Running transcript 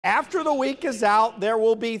After the week is out, there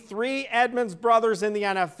will be 3 Edmunds brothers in the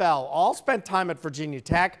NFL. All spent time at Virginia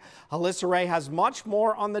Tech. Alyssa Ray has much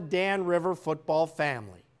more on the Dan River football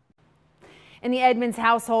family. In the Edmunds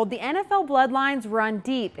household, the NFL bloodlines run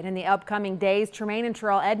deep, and in the upcoming days, Tremaine and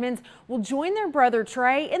Terrell Edmunds will join their brother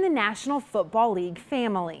Trey in the National Football League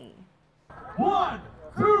family. 1,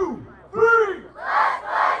 2, 3.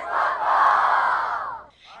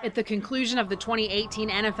 At the conclusion of the 2018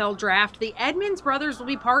 NFL Draft, the Edmunds brothers will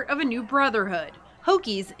be part of a new brotherhood,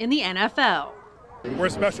 Hokies in the NFL. We're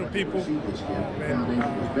special people, and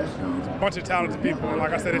a bunch of talented people. And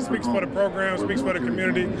like I said, it speaks for the program, speaks for the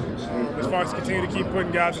community, as far as continue to keep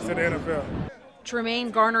putting guys into the NFL. Tremaine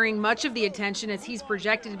garnering much of the attention as he's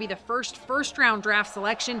projected to be the first-round draft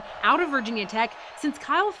selection out of Virginia Tech since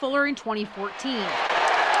Kyle Fuller in 2014.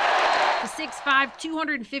 The 6'5",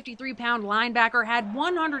 253-pound linebacker had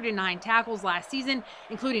 109 tackles last season,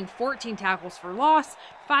 including 14 tackles for loss,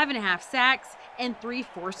 5.5 sacks, and 3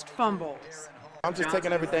 forced fumbles. I'm just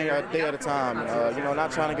taking everything a day at a time,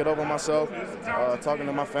 not trying to get over myself, talking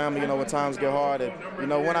to my family, when times get hard, and,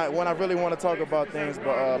 when I really want to talk about things,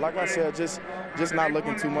 but like I said, just not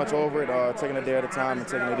looking too much over it, taking a day at a time and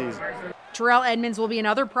taking it easy. Terrell Edmunds will be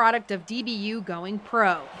another product of DBU going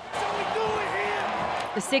pro.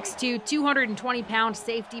 The 6'2", 220-pound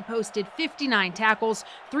safety posted 59 tackles,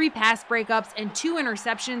 3 pass breakups, and 2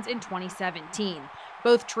 interceptions in 2017.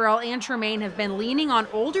 Both Terrell and Tremaine have been leaning on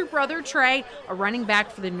older brother Trey, a running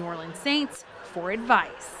back for the New Orleans Saints, for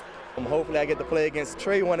advice. Hopefully I get to play against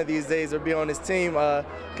Trey one of these days or be on his team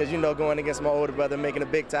because, going against my older brother, making a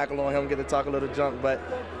big tackle on him, get to talk a little junk, but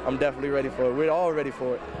I'm definitely ready for it. We're all ready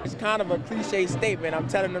for it. It's kind of a cliche statement. I'm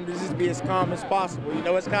telling them to just be as calm as possible.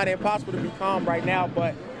 It's kind of impossible to be calm right now,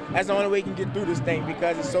 but that's the only way you can get through this thing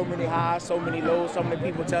because there's so many highs, so many lows, so many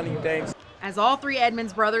people telling you things. As all 3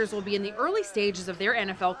 Edmunds brothers will be in the early stages of their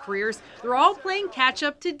NFL careers, they're all playing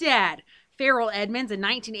catch-up to Dad. Farrell Edmunds, a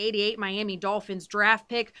 1988 Miami Dolphins draft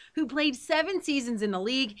pick who played 7 seasons in the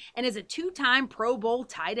league and is a 2-time Pro Bowl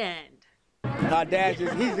tight end. Dad,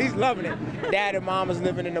 he's loving it. Dad and Mom is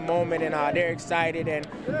living in the moment, and they're excited, and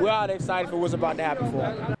we're all excited for what's about to happen for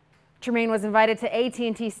him. Tremaine was invited to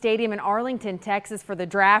AT&T Stadium in Arlington, Texas for the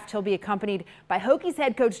draft. He'll be accompanied by Hokies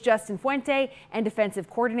head coach Justin Fuente and defensive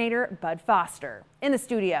coordinator Bud Foster. In the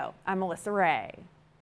studio, I'm Alyssa Ray.